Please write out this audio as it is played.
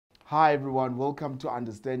Hi everyone, welcome to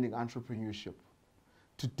Understanding Entrepreneurship.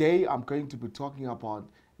 Today I'm going to be talking about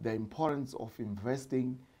the importance of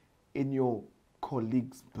investing in your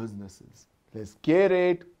colleagues' businesses. Let's get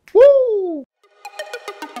it. Woo!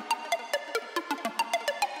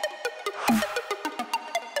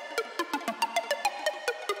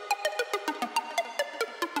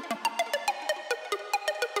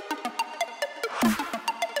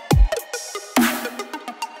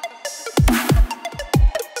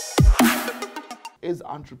 As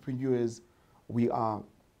entrepreneurs, we are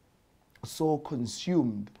so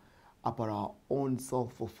consumed about our own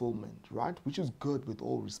self-fulfillment, right? Which is good with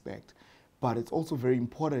all respect. But it's also very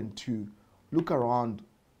important to look around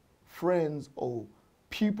friends or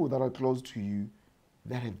people that are close to you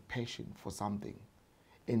that have passion for something.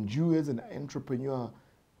 And you as an entrepreneur,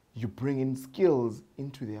 you bring in skills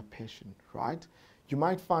into their passion, right? You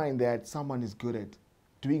might find that someone is good at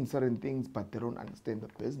doing certain things, but they don't understand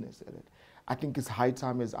the business at it. I think it's high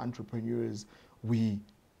time as entrepreneurs we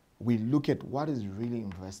look at what is really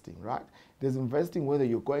investing, right? There's investing whether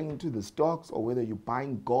you're going into the stocks or whether you're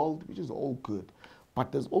buying gold, which is all good.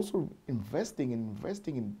 But there's also investing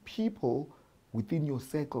in people within your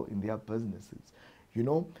circle in their businesses. You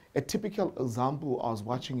know, a typical example I was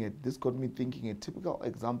watching it, this got me thinking, a typical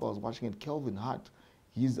example I was watching at Kelvin Hart,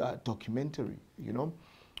 his documentary, you know,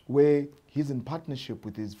 where he's in partnership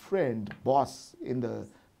with his friend, boss, in the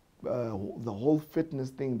whole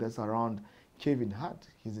fitness thing that's around Kevin Hart.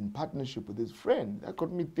 He's in partnership with his friend. That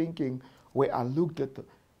got me thinking, where I looked at the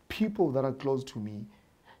people that are close to me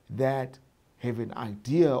that have an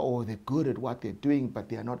idea or they're good at what they're doing, but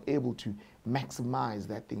they are not able to maximize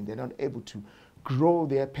that thing. They're not able to grow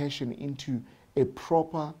their passion into a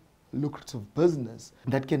proper, lucrative business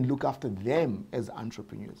that can look after them as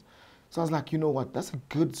entrepreneurs. So I was like, you know what, that's a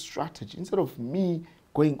good strategy. Instead of me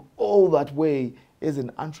going all that way as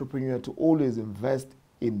an entrepreneur to always invest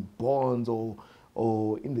in bonds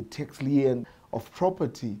or in the tax lien of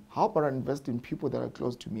property, how about I invest in people that are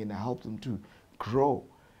close to me and I help them to grow?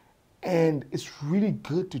 And it's really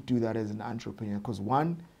good to do that as an entrepreneur because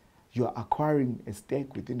one, you're acquiring a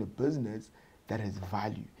stake within a business that has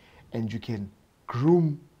value and you can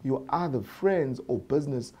groom your other friends or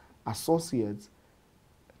business associates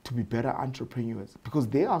to be better entrepreneurs because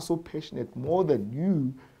they are so passionate more than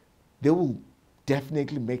you. They will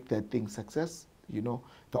definitely make that thing success. You know,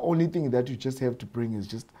 the only thing that you just have to bring is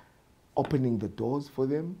just opening the doors for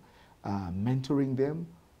them, mentoring them,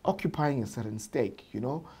 occupying a certain stake, you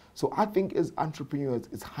know. So I think as entrepreneurs,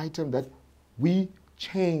 it's high time that we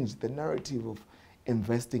change the narrative of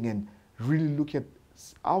investing and really look at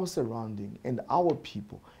our surrounding and our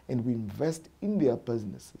people and we invest in their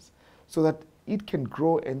businesses so that it can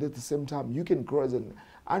grow and at the same time you can grow as an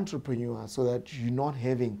entrepreneur so that you're not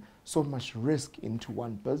having so much risk into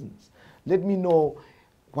one business. Let me know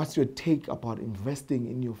what's your take about investing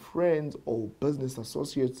in your friends or business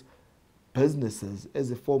associates' businesses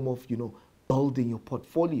as a form of, you know, building your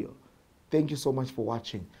portfolio. Thank you so much for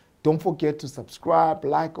watching. Don't forget to subscribe,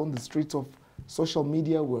 like on the streets of social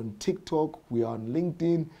media. We're on TikTok, we're on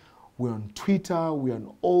LinkedIn, we're on Twitter, we're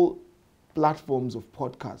on all platforms of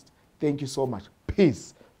podcast. Thank you so much.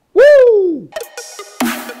 Peace. Woo!